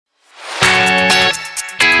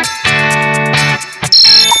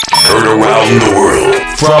around the world.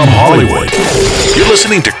 From Hollywood, you're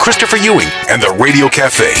listening to Christopher Ewing and the Radio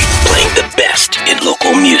Cafe, playing the best in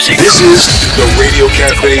local music. This is the Radio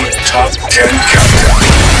Cafe Top 10 Countdown.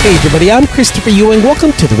 Hey everybody, I'm Christopher Ewing.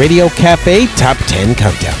 Welcome to the Radio Cafe Top 10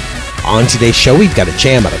 Countdown. On today's show, we've got a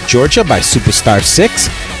jam out of Georgia by Superstar 6.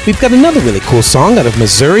 We've got another really cool song out of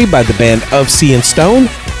Missouri by the band Of Sea and Stone,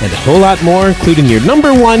 and a whole lot more, including your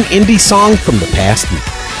number one indie song from the past week.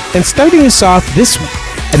 And starting us off this week,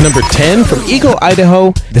 at number 10 from Eagle,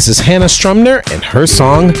 Idaho, this is Hannah Strumner and her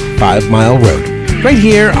song 5 Mile Road, right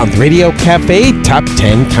here on the Radio Cafe Top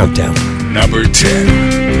 10 Countdown. Number 10.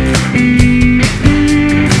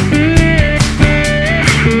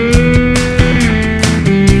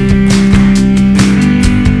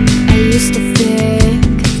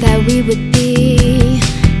 Would be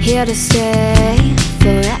here to stay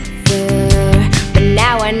forever, but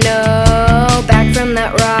now I know, back from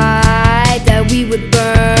that ride, that we would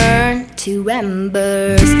burn to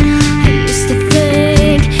embers. I used to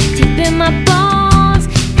think deep in my bones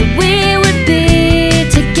that we would be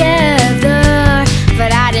together,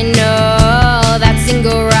 but I didn't know that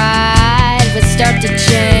single ride would start to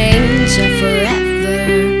change our forever.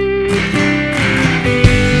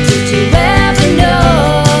 Did you ever know?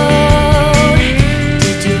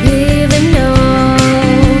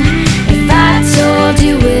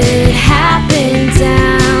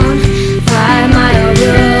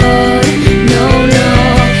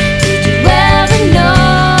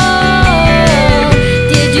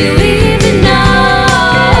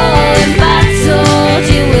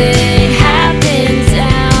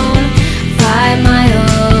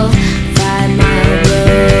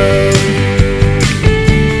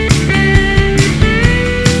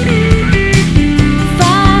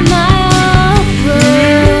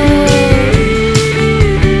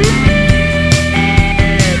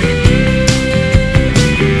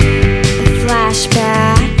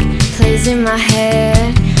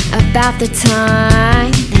 About the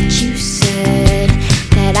time that you said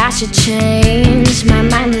that I should change my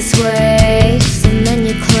mindless ways, and then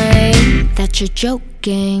you claim that you're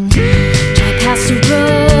joking. Drive past the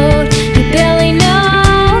road, you barely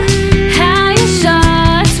know how your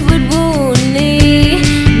shots would wound me.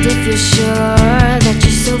 And if you're sure that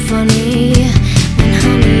you're so funny, then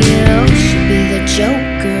honey, you should be the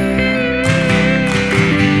joker.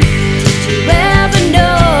 Did you ever know?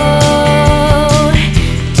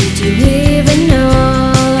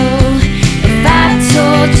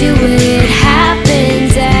 You would happen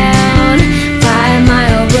down 5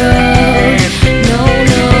 Mile Road. No,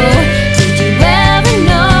 no. Did you ever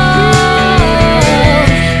know?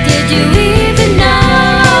 Did you even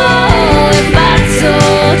know if I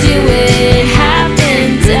told you it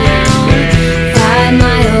happened down 5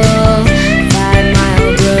 Mile Road?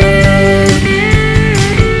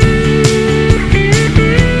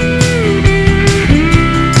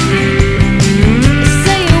 You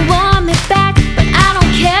say you want me back, but I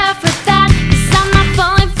don't care for that, 'cause I'm not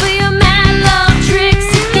falling for your mad love tricks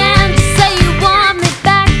again. You say you want me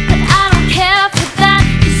back, but I don't care for that,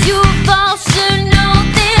 'cause you of all should know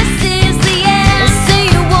this is the end. You say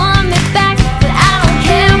you want me back, but I don't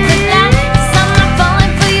care for that, 'cause I'm not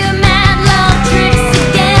falling for your mad love tricks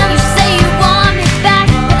again. You say you want me back,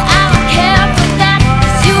 but I don't care for that,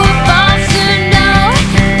 'cause you of all should know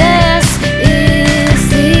this is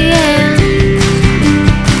the end.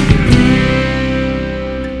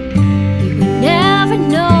 You will never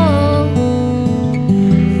know,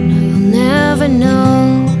 no, you'll never know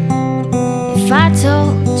if I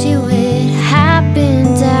told you it happened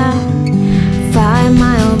down 5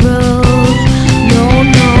 Mile Road. No,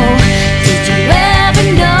 no. Did you ever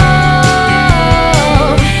know?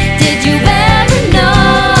 Did you ever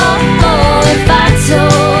know if I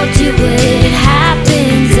told you it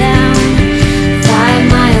happened down 5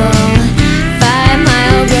 Mile Road?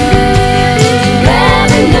 Did you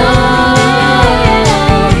ever know?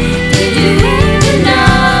 Did you ever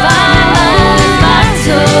know if I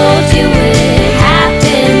told you it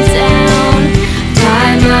happened down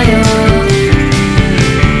 5 Mile Road?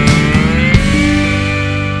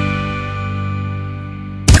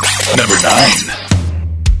 Number 9.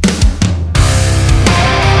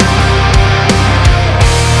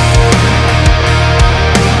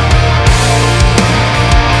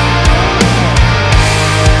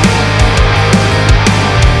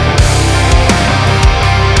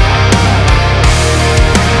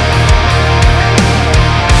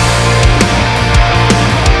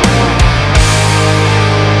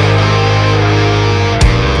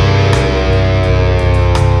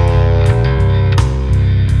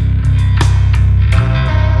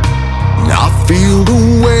 Feel the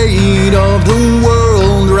weight of the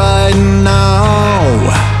world right now.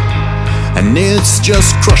 it's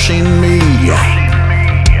just crushing me.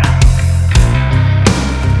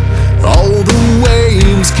 All the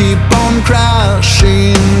waves keep on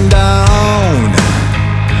crashing down,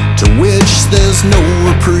 to which there's no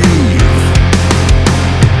reprieve.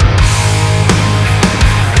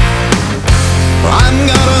 I'm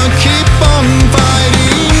gonna keep on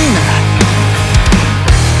fighting.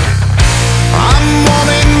 I'm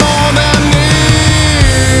wanting more than this.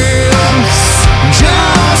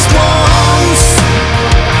 Just once,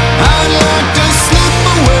 I'd like to slip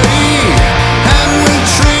away and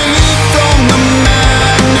retreat from the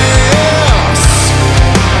madness.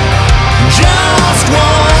 Just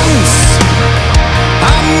once,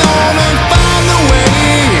 I'm gonna find a way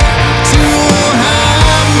to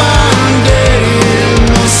have my day in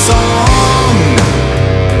the song.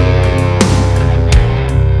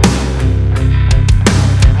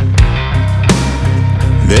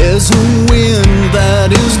 There's a wind that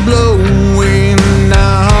is blowing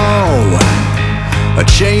now, a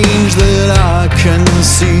change that I can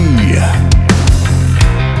see,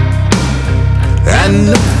 and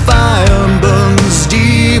the fire burns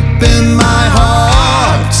deep in my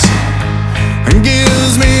heart and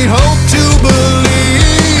gives me hope to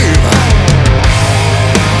believe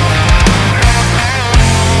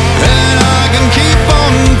that I can keep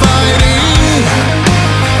on fighting,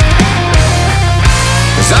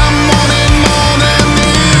 'cause I'm wanting more than this.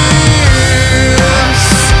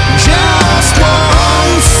 Just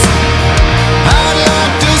once, I'd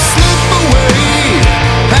like to slip away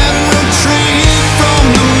and retreat from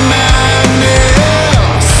the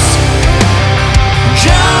madness.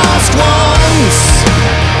 Just once,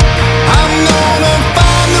 I'm gonna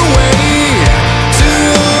find a way to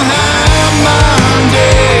have my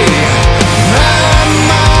day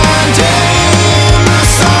in the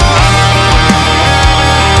sun.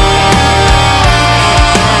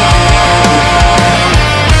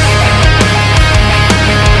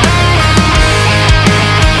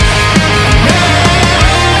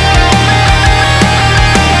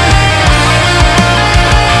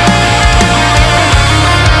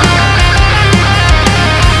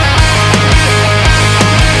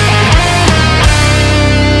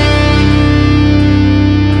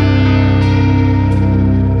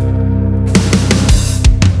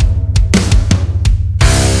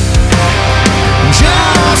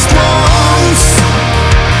 Just once,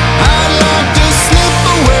 I'd like to slip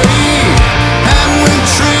away and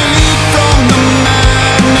retreat from the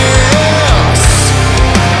madness.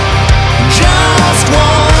 Just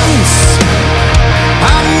once,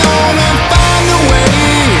 I'm gonna find a way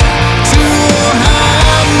to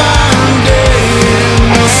have my day in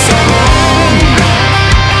the sun.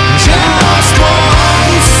 Just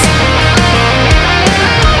once.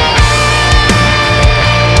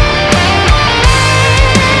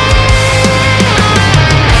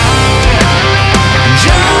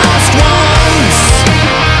 Just once,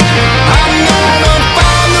 I'm gonna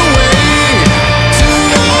find a way to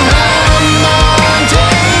have my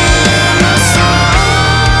day in the sun.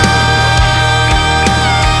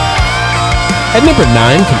 At number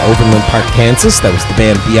 9 from Overland Park, Kansas, that was the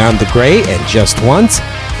band Beyond the Gray and Just Once.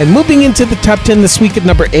 And moving into the top 10 this week at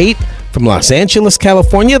number 8 from Los Angeles,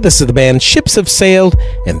 California, this is the band Ships Have Sailed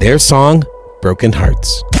and their song Broken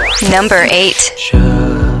Hearts. Number 8.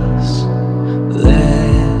 Just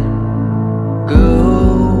let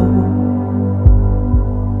go.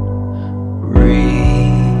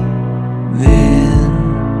 Breathe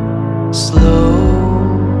in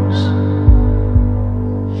slows.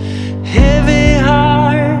 Heavy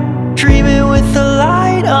heart, dreaming with the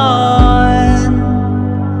light on.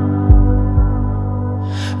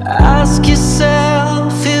 Ask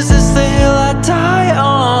yourself, is this the hill I die on?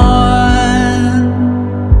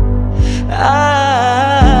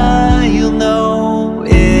 You'll know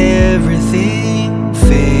everything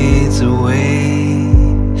fades away.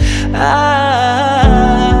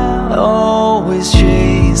 Always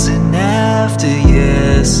chasing after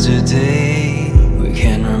yesterday. We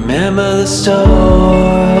can remember the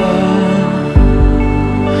storm.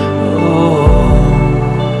 Oh,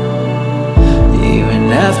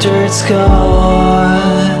 even after it's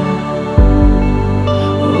gone.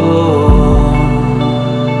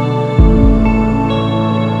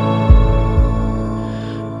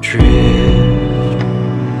 Drift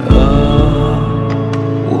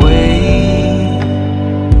away.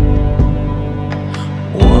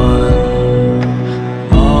 One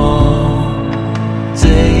more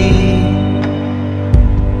day,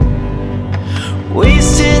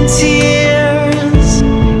 wasting tears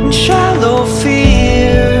and shallow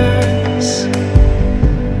fears.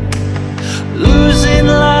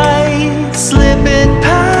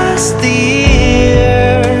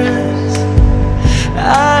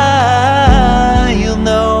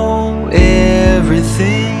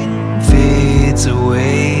 fades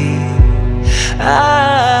away.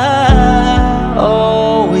 I'm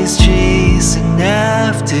always chasing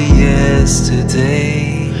after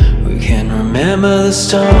yesterday. We can remember the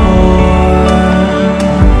storm.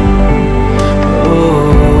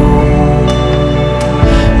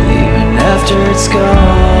 After it's gone,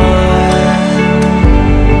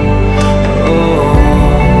 oh,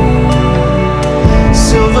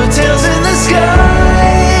 silver tails in the sky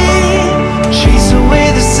chase away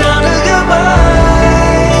the sound of goodbye.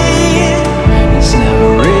 It's never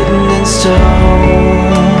written in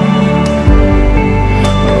stone.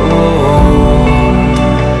 Oh,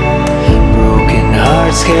 broken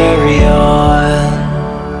hearts carry on.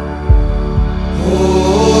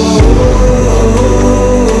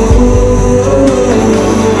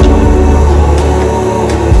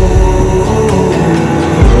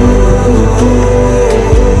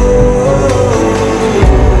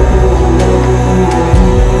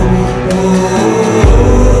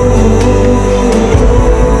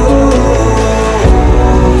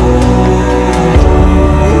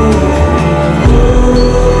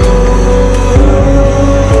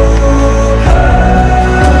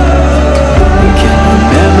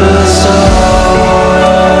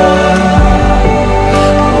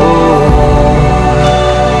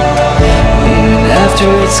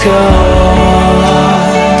 It's gone.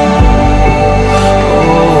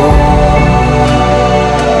 Oh,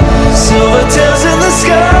 silver tails in the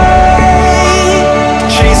sky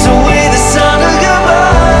chase away the sound of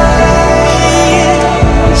goodbye.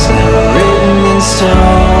 It's never written in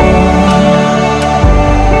stone.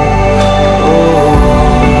 Oh,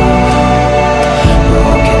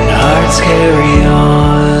 broken hearts carry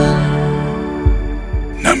on.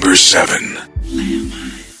 Number 7.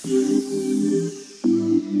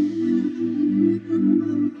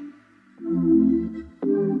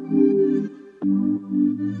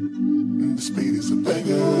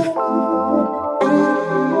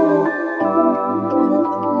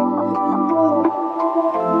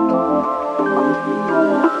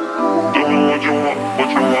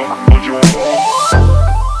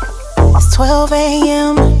 It's 12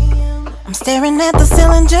 a.m. I'm staring at the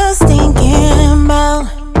ceiling just thinking about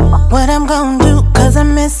what I'm gonna do, 'cause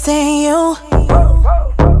I'm missing you.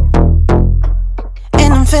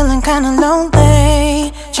 And I'm feeling kinda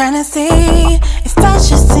lonely, trying to see if I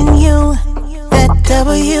should send you that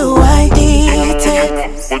WID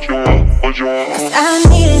text. 'Cause I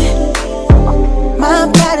need it. My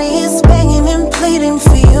body is begging and pleading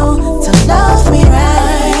for you to love me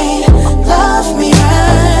right, love me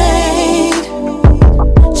right.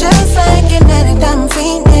 Just like an addict, I'm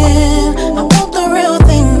fiending. I want the real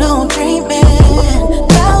thing, no dreaming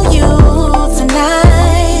about you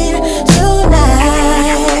tonight,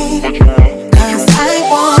 tonight. 'Cause I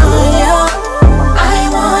want you, I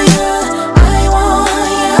want you, I want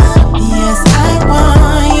you. Yes, I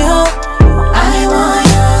want you, I want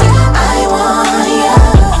you, I want you.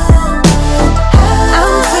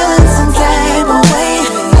 I'm feeling some type of way.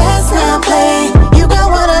 Let's not play. You got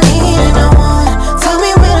what I need and I want. Tell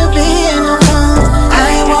me where to be and I'll come.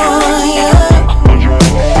 I want you.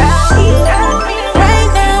 Right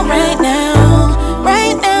now, right now,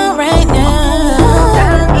 right now, right now.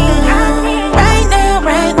 Right now,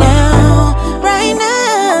 right now, right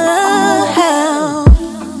now.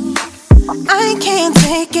 I can't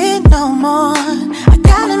take it no more. I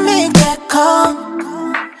gotta make that call.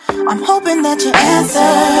 I'm hoping that you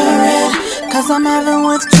answer it, 'cause I'm having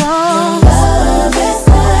withdrawal. Your love is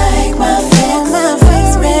like my fix,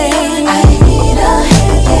 babe. I need a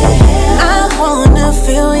hand. I wanna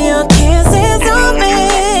feel your kisses on me.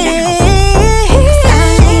 'Cause I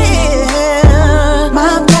need it.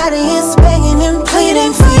 My body is begging and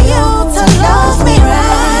pleading for you to love me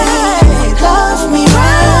right, love me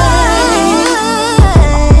right.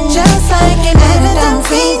 Just like an addict, I'm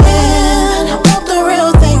feeling. I want the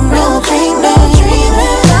real thing, no dreaming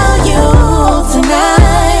about you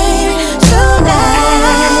tonight, tonight.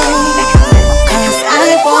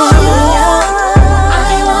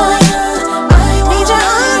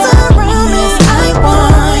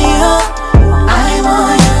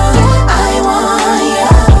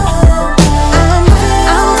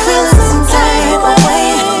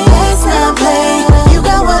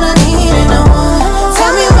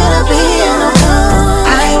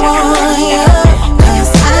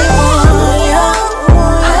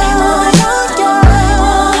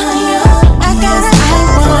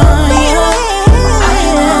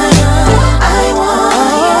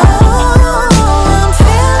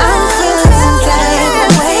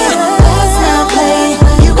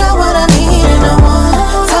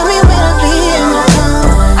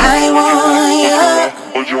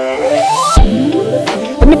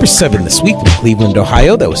 number 7 this week from Cleveland,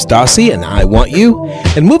 Ohio. That was Dossie and I Want You.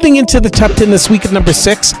 And moving into the top 10 this week at number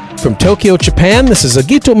 6 from Tokyo, Japan, this is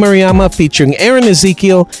Agito Mariyama featuring Aaron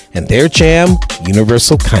Ezekiel and their jam,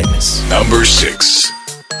 Universal Kindness. Number 6.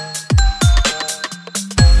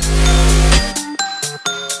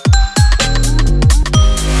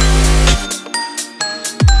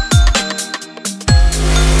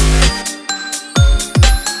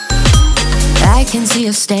 I can see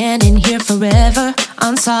us standing here forever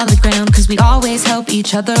on solid ground, 'cause we always help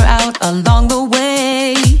each other out along the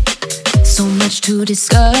way. So much to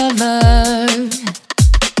discover,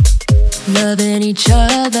 loving each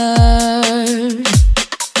other.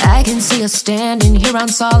 I can see us standing here on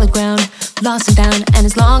solid ground, lost and down, and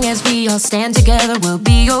as long as we all stand together, we'll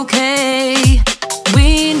be okay.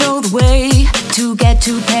 We know the way to get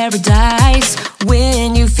to paradise.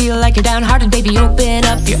 When you feel like you're downhearted, baby, open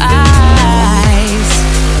up your eyes.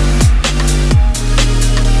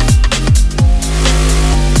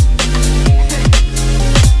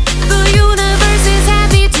 The universe is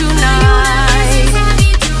happy tonight.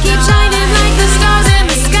 Keep shining like the stars in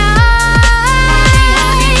the sky.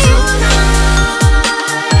 Happy tonight.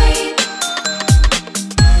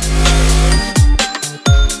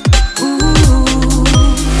 Ooh.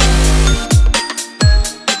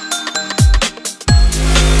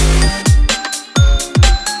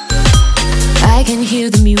 I can hear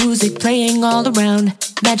the music playing all around,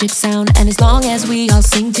 magic sound, and as long as we all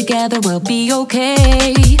sing together, we'll be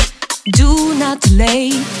okay. Do not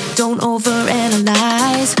delay, don't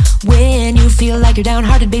overanalyze. When you feel like you're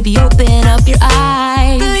downhearted, baby, open up your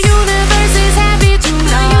eyes. The universe is happy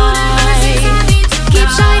tonight. Keep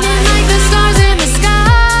shining like the stars in the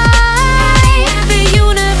sky. The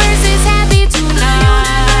universe is happy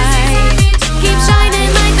tonight. Keep shining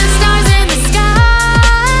like the stars in the sky.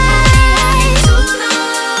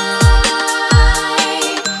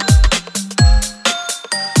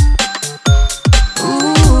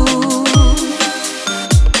 Ooh.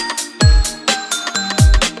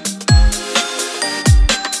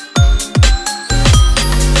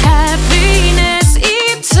 Happiness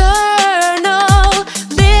eternal.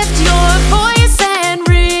 Lift your voice and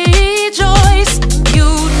rejoice.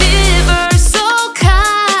 Universal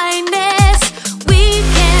kindness. We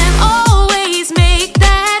can always make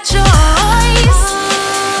that choice.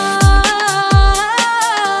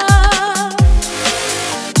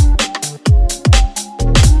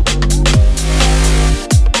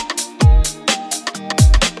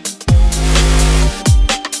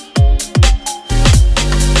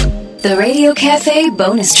 The Radio Cafe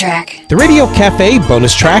bonus track. The Radio Cafe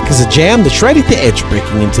bonus track is a jam that's right at the edge,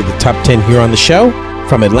 breaking into the top 10 here on the show.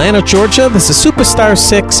 From Atlanta, Georgia, this is Superstar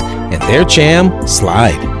 6 and their jam,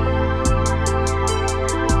 Slide.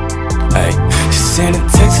 Hey, she sending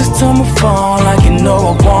texts to my phone like you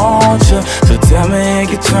know I want you. So tell me, ain't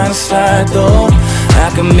you trying to slide though? I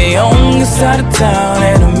can be on your side of town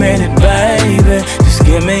in a minute, baby. Just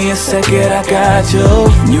give me a second, I got you.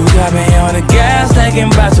 You got me on the gas,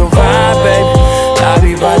 thinking about your vibe, baby. I'll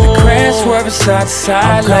be about to crash, swerving side to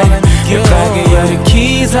side, like if I give you the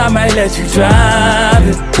keys, I might let you drive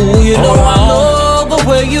it. Ooh, you know I love the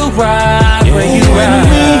way you ride, way you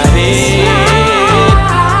ride it.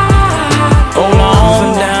 Hold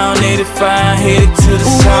on, down 85, headed to the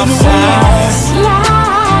south side.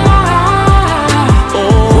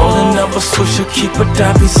 Rolling up a swisher, keep a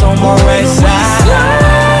doppies on my right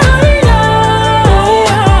side.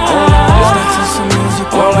 Listening to some music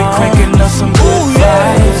while we cranking up some good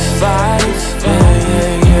vibes.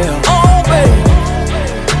 Yeah. Oh, baby.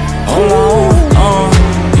 Hold on,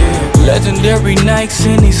 yeah. Legendary nights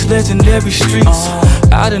in these legendary streets.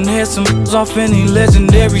 I done had some off in these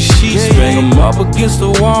legendary sheets. Bang them up against the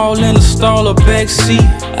wall in the stall or back seat.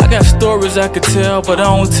 I got stories I could tell, but I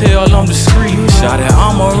don't tell, I'm discreet. Shout out,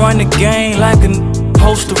 I'ma run the game like a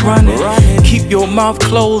supposed to run it. Keep your mouth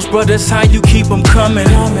closed, bro, that's how you keep them coming.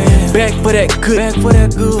 Back for that good, back for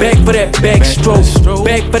that backstroke,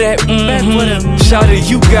 back for that Shout out,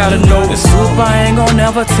 you gotta know the super, I ain't gon'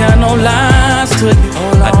 never tell no lies to you.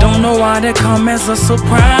 I don't know why they come as a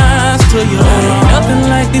surprise to you. Ain't nothing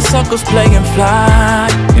like these suckers playing fly,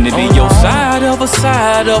 and it be your side of a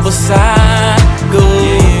side of a side.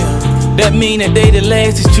 Good. That mean that they the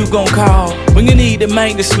last that you gon' call when you need the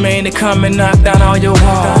maintenance man to come and knock down all your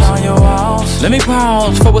walls. Let me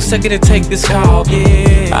pause for a second to take this call.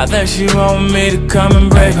 Yeah, I think she want me to come and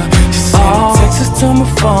break her. She sent texts to my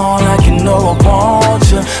phone like you know I want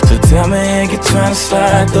you. So tell me, ain't you tryna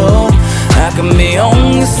slide though? I can be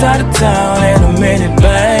on your side of town in a minute,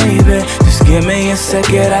 baby. Just give me a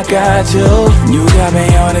second, I got you. You got me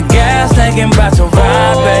on the gas, thinking about your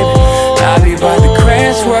vibe, baby. I be about to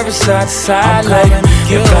crash, swerving side to side like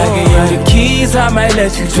if I give you the keys, I might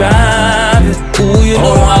let you drive it. Ooh, you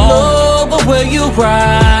know I love the way you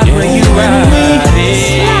ride, when you ride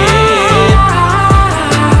it.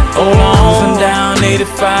 Hold on, down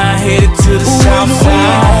 85, headed to the south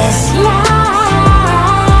side.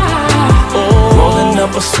 Rolling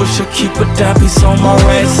up a swisher, keep a dime piece on my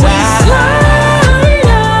right side.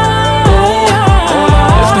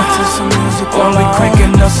 Listening to some music while we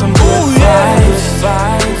cranking up some good vibes.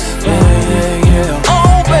 Yeah.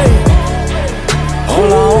 Oh, baby.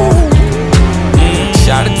 Hold on.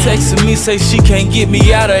 Shawty texting me, say she can't get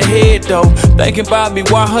me out of head though. Thinking about me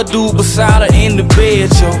while her dude beside her in the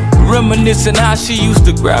bed, yo. Reminiscing how she used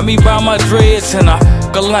to grab me by my dreads, and I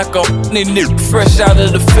feel like a nigga fresh out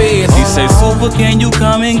of the feds. He say, Super, can you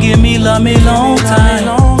come and give me love me long time?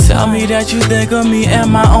 Tell me that you think of me,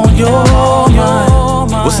 am I on your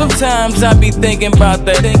mind? Well, sometimes I be thinking about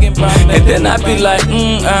that, and then I be like,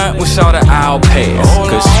 wish all the I'll pass.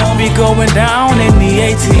 Cause she be going down in the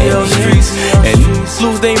ATL streets, and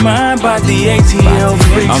lose they mind by the ATL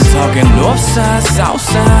freaks. I'm talking north side, south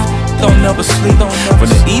side, don't never sleep. From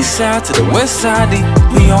the east side to the west side,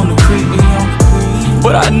 we on the creek.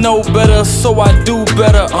 But I know better, so I do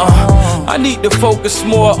better. I need to focus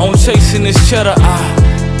more on chasing this cheddar.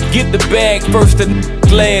 Get the bag first and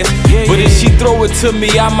last. But if she throw it to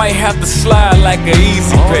me, I might have to slide like an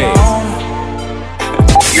easy pass.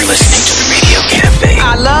 You're listening to the Radio Cafe.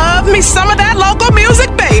 I love me some of that local music,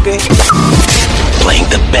 baby. Playing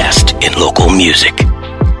the best in local music.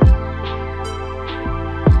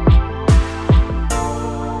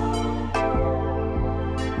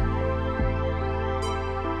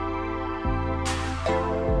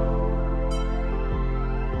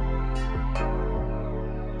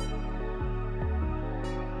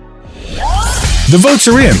 The votes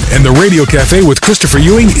are in, and the Radio Cafe with Christopher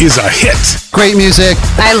Ewing is a hit. Great music.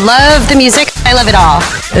 I love the music. I love it all.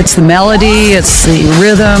 It's the melody, it's the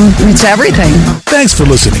rhythm, it's everything. Thanks for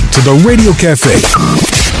listening to the Radio Cafe.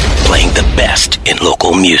 Playing the best in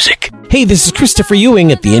local music. Hey, this is Christopher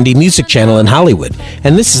Ewing at the Indie Music Channel in Hollywood,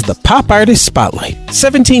 and this is the Pop Artist Spotlight.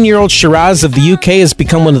 17-year-old Shiraz of the UK has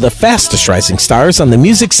become one of the fastest rising stars on the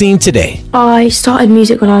music scene today. I started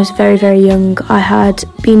music when I was very, very young. I had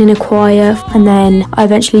been in a choir, and then I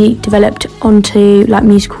eventually developed onto like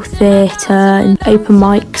musical theatre and open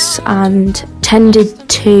mics, and tended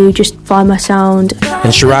to just find my sound.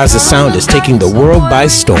 And Shiraz's sound is taking the world by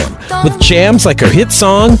storm, with jams like her hit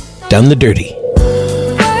song, Done the Dirty.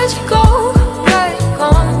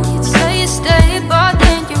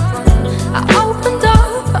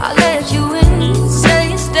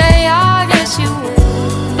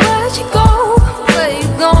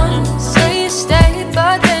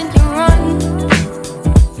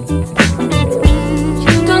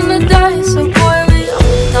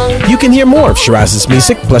 You can hear more of Shiraz's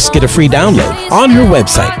music, plus get a free download on her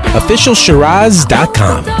website,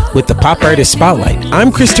 officialshiraz.com. With the Pop Artist Spotlight,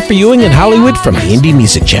 I'm Christopher Ewing in Hollywood from the Indie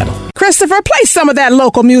Music Channel. Christopher, play some of that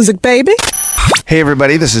local music, baby. Hey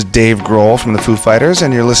everybody, this is Dave Grohl from the Foo Fighters,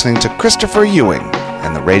 and you're listening to Christopher Ewing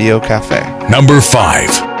and the Radio Cafe. Number 5.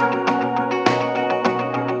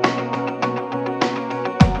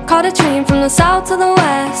 Caught a train from the south to the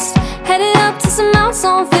west, headed up to some mountains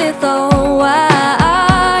on Fifth. Oh,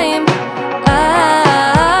 I'm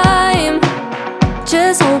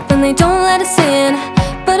just hoping they don't let us in,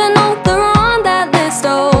 but I know they're on that list.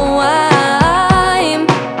 Oh, I'm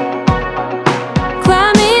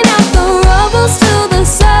climbing out the rubbles to the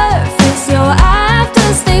surface. Yo, I have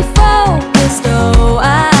to stay focused. Oh, I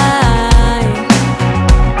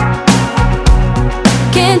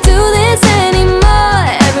can't do this anymore.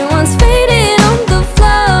 Everyone's fading on the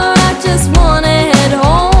floor. I just wanna head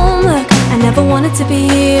home. Look, I never wanted to be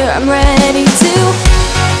here. I'm ready to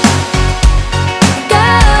go.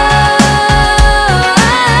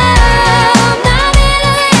 I'm not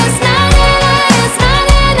into this, not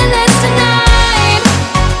into this tonight.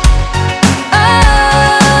 Oh,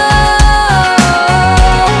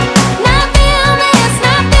 not feeling this,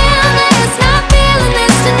 not feeling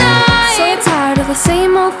this tonight. So tired of the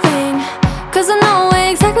same old thing, 'cause I know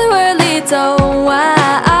exactly where it leads. Oh,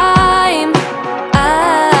 I'm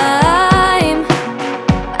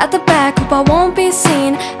at the back, hope I won't be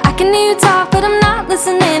seen. I can hear you talk, but I'm not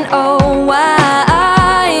listening. Oh,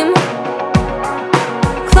 I'm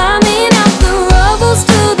climbing out the rubbles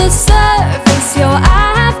to the surface. Yo,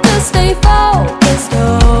 I have to stay focused.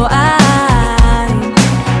 Oh, I'm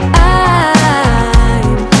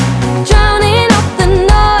drowning out the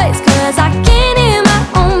noise, 'cause I can't hear my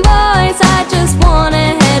own voice. I just wanna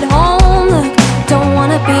head home. Look, don't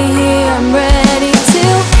wanna be here. I'm ready to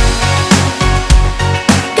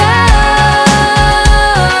go.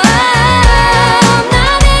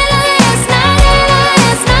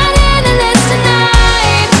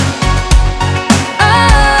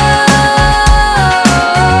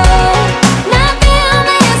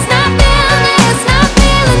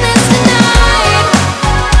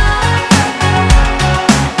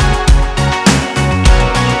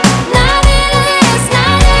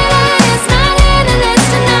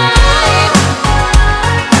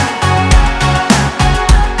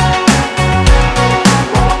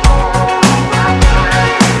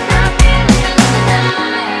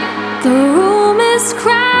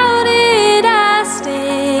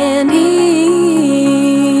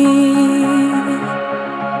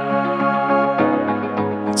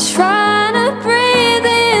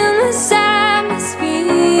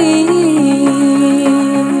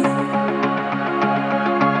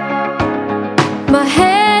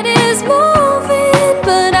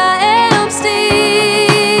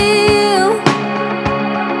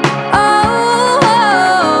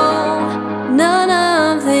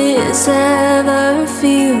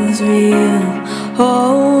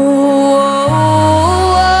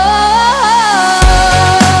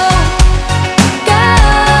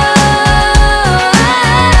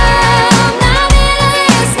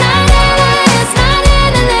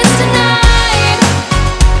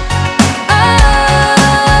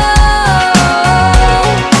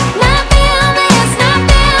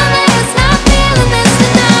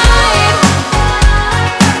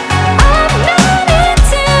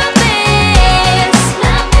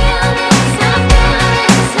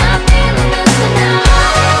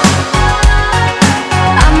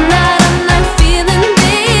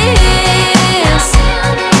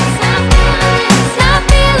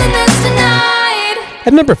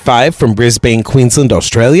 At number 5, from Brisbane, Queensland,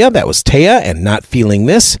 Australia, that was Taya and Not Feeling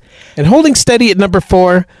This. And holding steady at number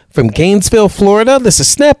 4, from Gainesville, Florida, this is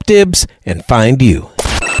Snap Dibs and Find You.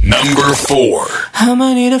 Number 4.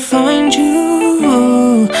 I'ma need to find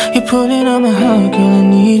you. You're pulling on my heart, girl, I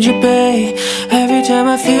need you, babe. Every time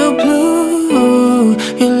I feel blue,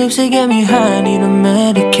 your lips, they get me high, I need to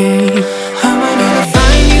medicate. I'ma need to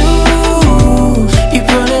find you. You're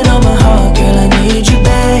pulling on my heart, girl, I need you,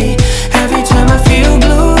 babe. Every time I feel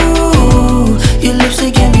blue, your lips,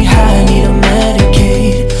 they get me high, I need to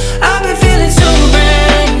medicate. I've been feeling so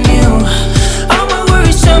brand new. All my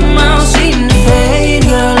worries somehow seem to fade.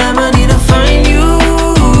 Girl, I'ma need to find you.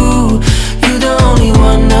 You're the only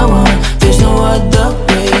one I want. There's no other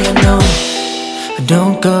way, I know. But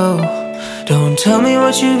don't go. Don't tell me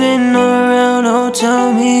what you've been around. Oh,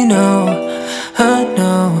 tell me no. I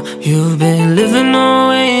know you've been living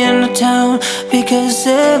away in the town, because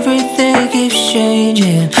everything keeps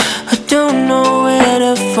changing. I don't know where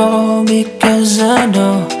to fall, because I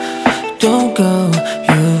know. Don't go.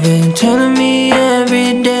 You've been telling me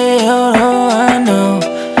every day. Oh, I know.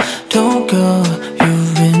 Don't go.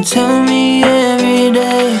 You've been telling me every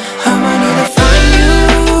day. I'ma need to find you.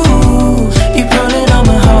 You pull it on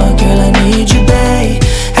my heart, girl, I need you, babe.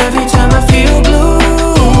 Every time I feel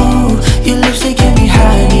blue, your lips, they get me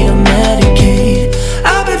high, I need to medicate.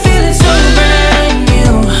 I've been feeling so brand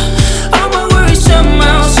new. All my worries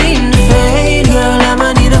somehow seem to fade. Girl,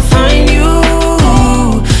 I'ma need to find you.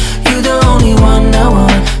 You're the only one I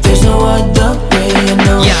want. There's no other way, I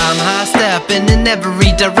know. Yeah, I'm high stepping in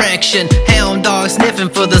every direction. Hound dog sniffing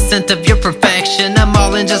for the scent of your perfection. I'm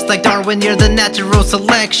all in just like Darwin, you're the natural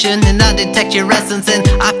selection. And I detect your essence and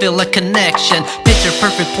I feel a connection. Picture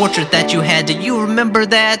perfect portrait that you had. Do you remember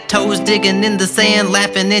that? Toes digging in the sand,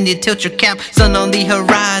 laughing and you tilt your cap. Sun on the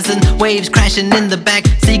horizon, waves crashing in the back.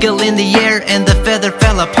 Seagull in the air and the feather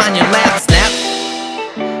fell upon your lap. Snap.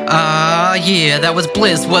 Ah, yeah, that was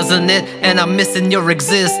bliss, wasn't it? And I'm missing your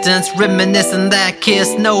existence, reminiscing that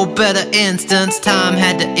kiss, no better instance. Time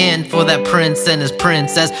had to end for that prince and his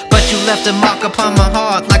princess, but you left a mark upon my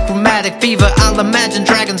heart like rheumatic fever. I'll imagine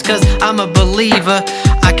dragons cause I'm a believer.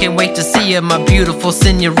 I can't wait to see you, my beautiful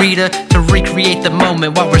senorita, to recreate the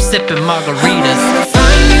moment while we're sipping margaritas.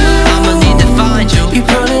 I'ma need to find you. You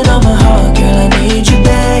put it on my heart, girl, I need you,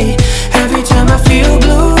 babe. Every time I feel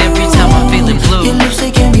blue, every time I'm feeling blue, your lips,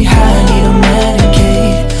 they get me high, I need to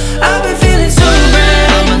medicate. I've been feeling so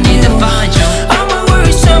brand I'ma need to find you. All my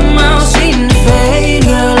worries somehow seem to fade.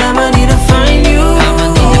 Girl, I'ma need to find you. I'ma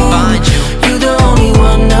need to find you. You're the only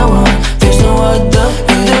one I want. There's no other.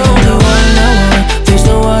 You're the only one I want. There's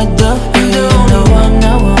no other. You're the only one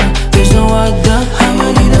I want. There's no other. I'ma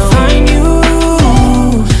need to find you.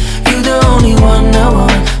 You're the only one I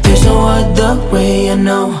want. There's no other way, I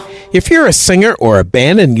know. If you're a singer or a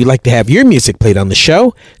band and you'd like to have your music played on the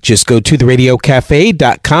show, just go to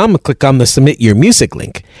theradiocafe.com and click on the Submit Your Music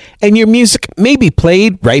link, and your music may be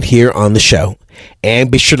played right here on the show. And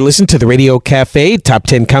be sure to listen to the Radio Cafe Top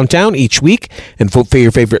 10 Countdown each week and vote for your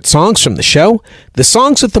favorite songs from the show. The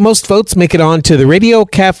songs with the most votes make it on to the Radio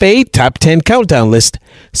Cafe Top 10 Countdown list,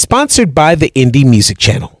 sponsored by the Indie Music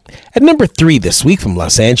Channel. At number 3 this week from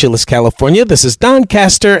Los Angeles, California, this is Don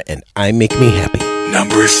Castor and I Make Me Happy.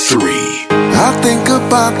 Number 3. I think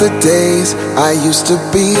about the days I used to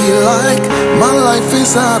be like my life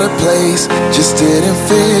is out of place, just didn't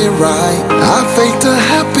fit right. I faked a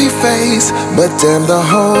happy face, but damn, the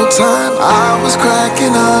whole time I was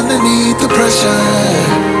cracking underneath the pressure.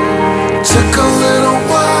 Took a little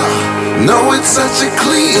while, know it's such a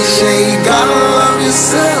cliche, gotta love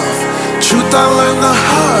yourself. Truth I learned the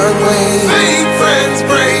hard way. Fake friends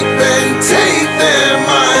break, then take them,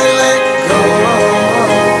 I let go.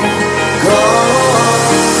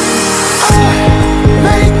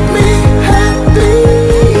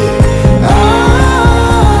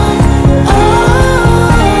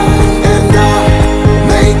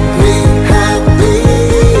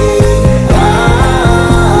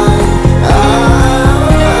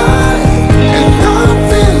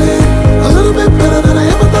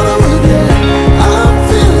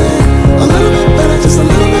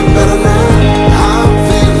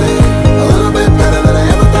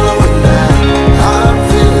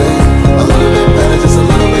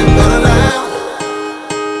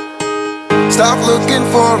 Stop looking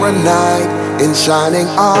for a knight in shining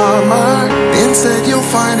armor. Instead you'll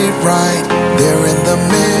find it right there in the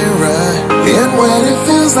mirror. And when it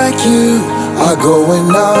feels like you are going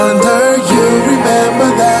under, you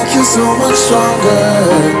remember that you're so much stronger.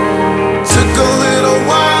 Took a little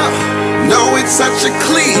while, know it's such a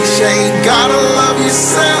cliche, gotta love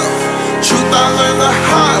yourself. Truth I learned the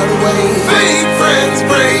hard way. Fake friends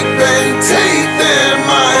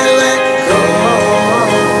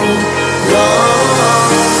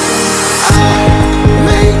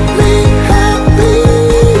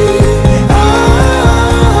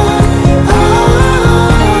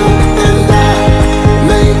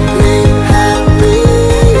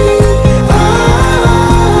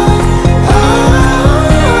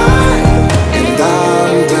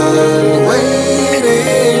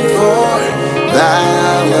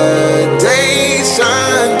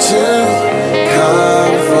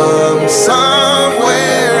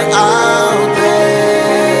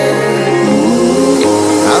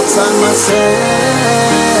myself.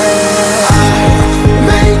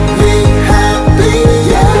 Make me happy,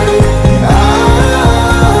 yeah.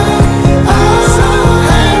 I'm so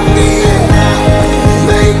happy, yeah.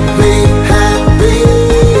 Make me happy.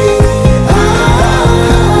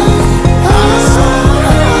 I'm so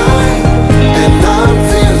happy. And I'm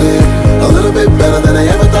feeling a little bit better than I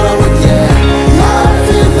ever thought I would, yeah. I'm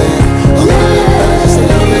feeling a little bit better, just a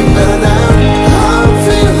little bit better now. I'm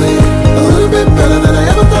feeling a little bit better than I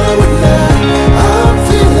ever thought I would now. I'm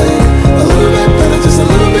feeling a little bit better, just a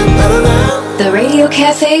little bit better now. The Radio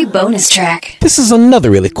Cafe bonus track. This is another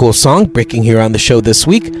really cool song breaking here on the show this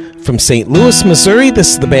week from St. Louis, Missouri.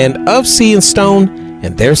 This is the band Of Sea and Stone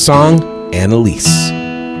and their song, Annalise.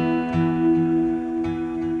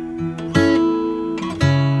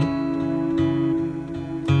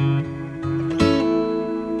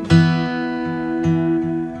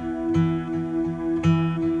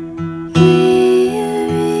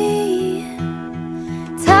 Weary,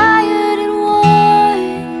 tired and worn.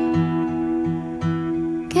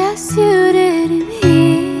 Guess you didn't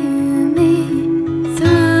hear me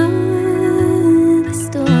through the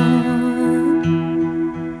storm.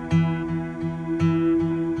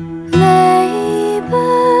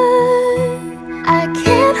 Labor, I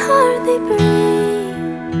can't hardly breathe.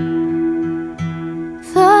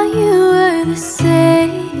 Thought you were the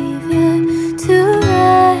savior to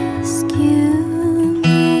rescue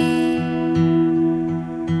me.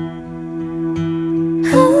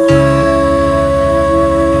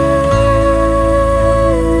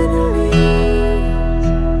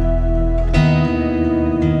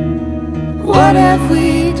 What have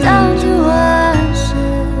we done to ourselves?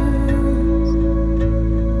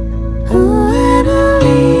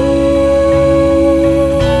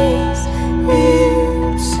 Annalise,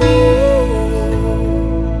 it seems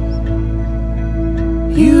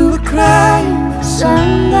you were crying for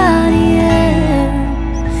somebody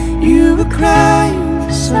else. You were crying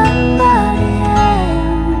for somebody else.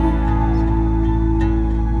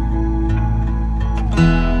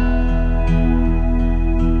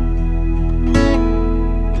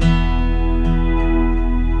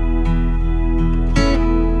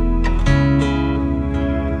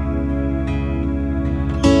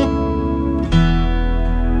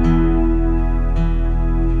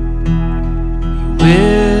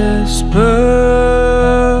 Whisper,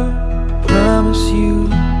 promise you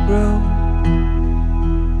broke.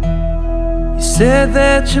 You said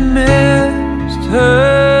that you missed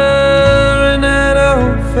her and that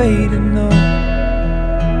old faded note.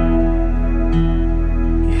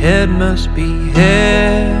 Your head must be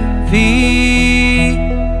heavy,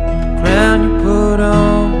 the crown you put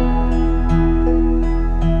on,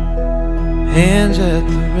 hands at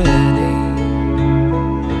the ready,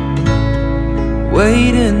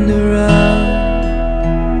 waiting to run.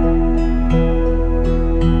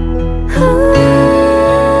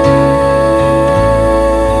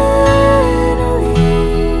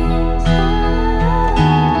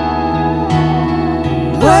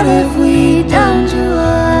 What have we done to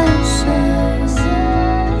ourselves?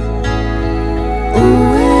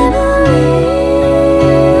 Ooh, Annalise,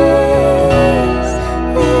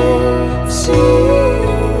 it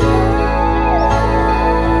seems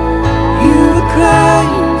you were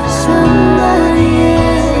crying for somebody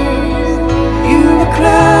else. You were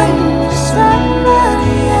crying for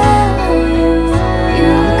somebody else. You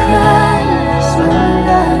were crying for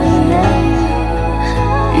somebody else.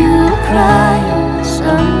 You were crying for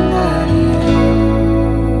somebody else.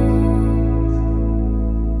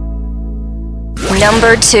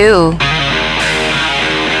 Number 2.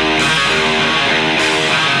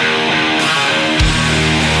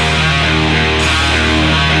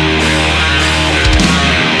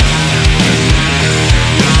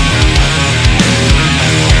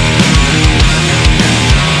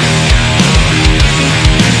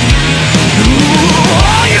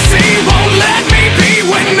 All you see won't let me be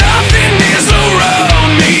when nothing is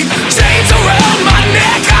around me. Chains around my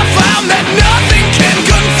neck, I found that nothing can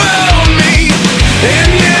confound me.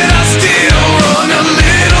 And yet I still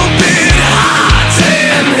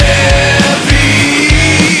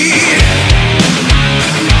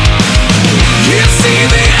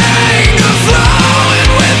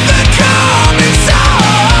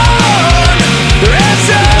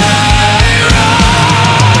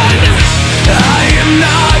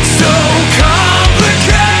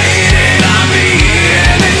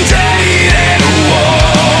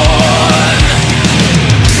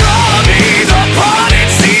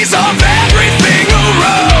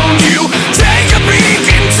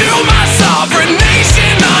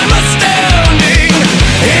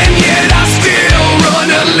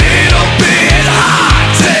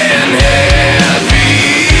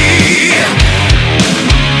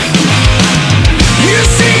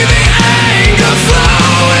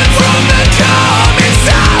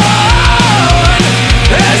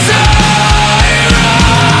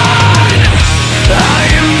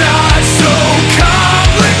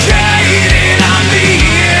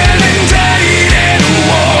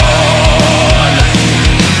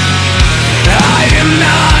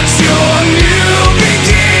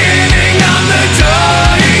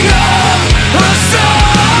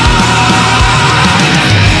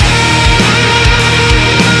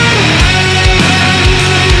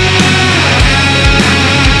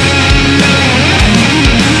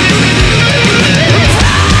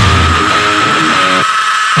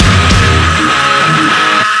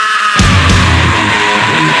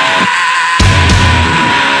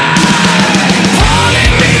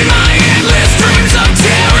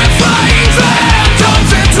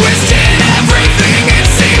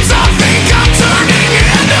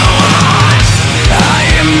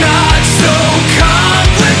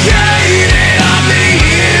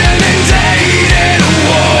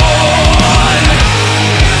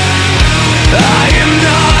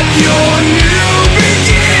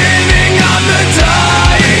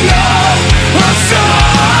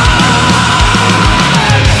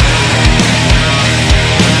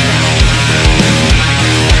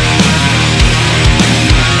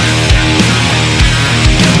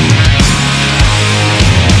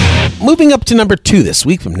moving up to number 2 this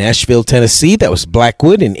week from Nashville, Tennessee, that was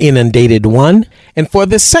Blackwood and Inundated 1. And for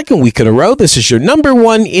the second week in a row, this is your number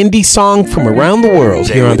 1 indie song from around the world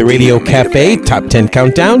here on the Radio Cafe Top 10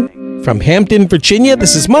 Countdown. From Hampton, Virginia,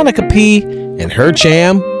 this is Monica P. and her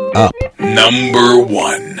jam, Up. Number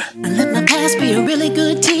 1. I let my past be a really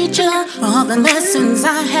good teacher for all the lessons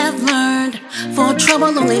I have learned. For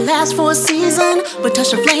trouble only lasts for a season, but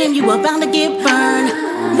touch the flame, you are bound to get burned.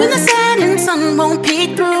 When the setting sun won't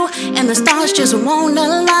peek through and the stars just won't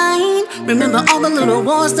align, remember all the little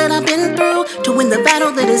wars that I've been through to win the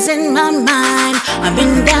battle that is in my mind. I've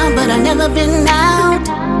been down, but I've never been out.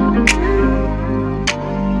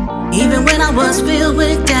 Even when I was filled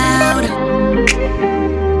with doubt.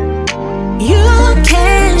 You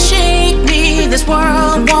can't shake me, this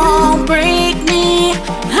world won't break me.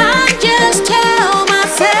 I just tell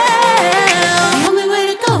myself the only way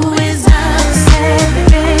to go is up.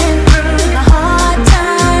 Been through the hard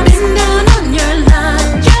times, been down on your luck.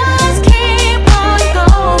 Just keep on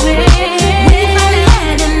going. When you finally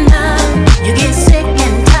had enough, you get sick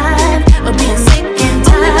and tired of being sick and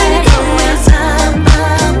tired. Only way to go is up,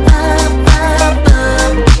 up, up, up,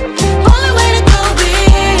 up. Only way to go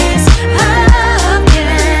is up,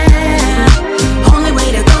 yeah. Only way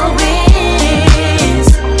to go is.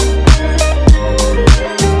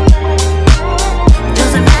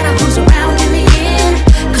 Doesn't matter who's around in the end,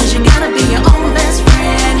 'cause you gotta be your own best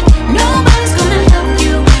friend. Nobody's gonna help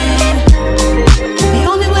you win. The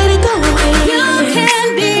only way to go is you can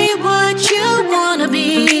be what you wanna be.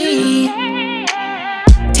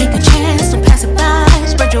 Take a chance, don't pass it by.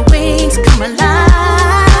 Spread your wings, come alive.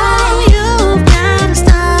 You've gotta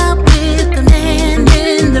stop with the man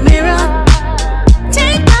in the mirror.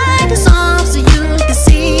 Take blinders off so you can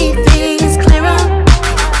see things clearer.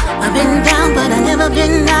 I've been down, but I've never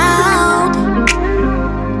been out.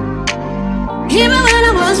 Even when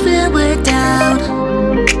I was filled with doubt.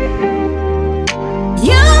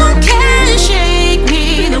 You can't shake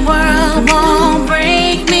me, the world won't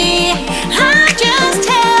break me. I just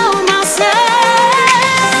tell myself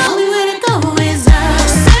the only way to go is up.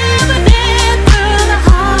 We've been through the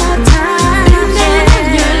hard times, been down on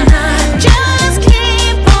your luck. Just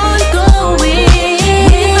keep on going.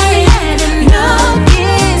 You'll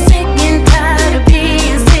get sick and tired of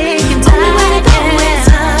being sick and tired. Only way to go is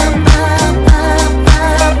up, up, up,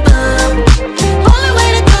 up, up. Only way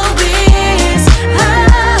to go is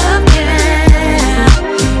up, yeah.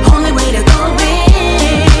 Only way to go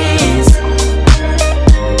is.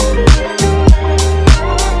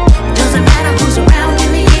 Doesn't matter who's around in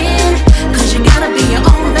the end, 'cause you gotta be your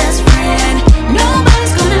own best friend.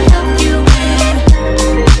 Nobody's gonna help you win.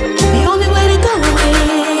 The only way to go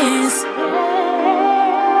is.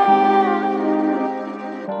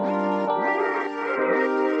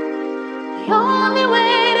 The only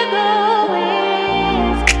way to go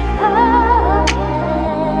is up.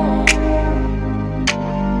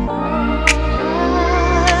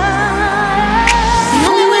 The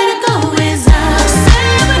only way to go is up.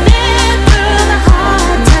 We've been through the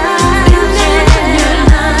hard times, been down on your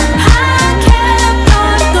luck. I kept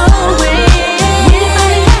on going.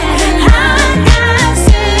 I got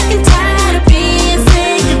sick and tired of being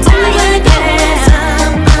sick and tired. Only way to go is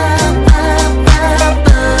up, up, up, up,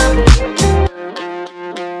 up.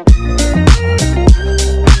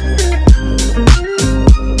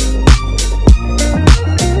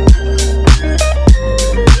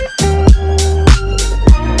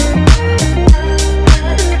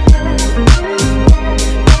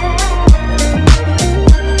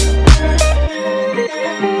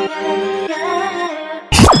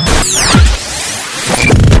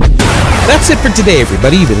 That's it for today,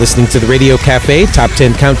 everybody. You've been listening to the Radio Cafe Top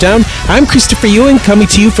 10 Countdown. I'm Christopher Ewing, coming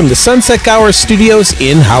to you from the Sunset Gower Studios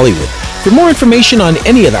in Hollywood. For more information on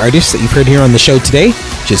any of the artists that you've heard here on the show today,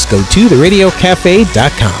 just go to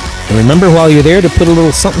theradiocafe.com. And remember, while you're there, to put a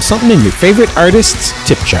little something something in your favorite artist's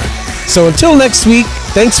tip jar. So until next week,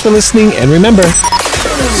 thanks for listening, and remember,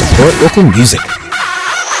 support local music.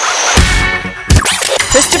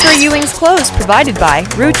 Christopher Ewing's clothes provided by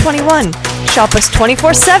Rue 21. Shop us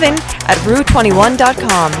 24/7 at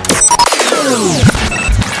rue21.com.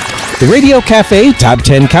 The Radio Cafe Top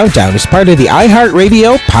 10 Countdown is part of the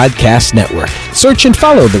iHeartRadio Podcast Network. Search and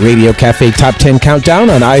follow the Radio Cafe Top 10 Countdown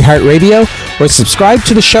on iHeartRadio or subscribe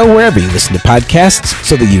to the show wherever you listen to podcasts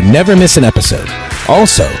so that you never miss an episode.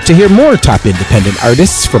 Also, to hear more top independent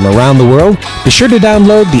artists from around the world, be sure to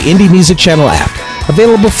download the Indie Music Channel app,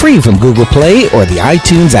 available free from Google Play or the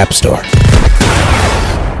iTunes App Store.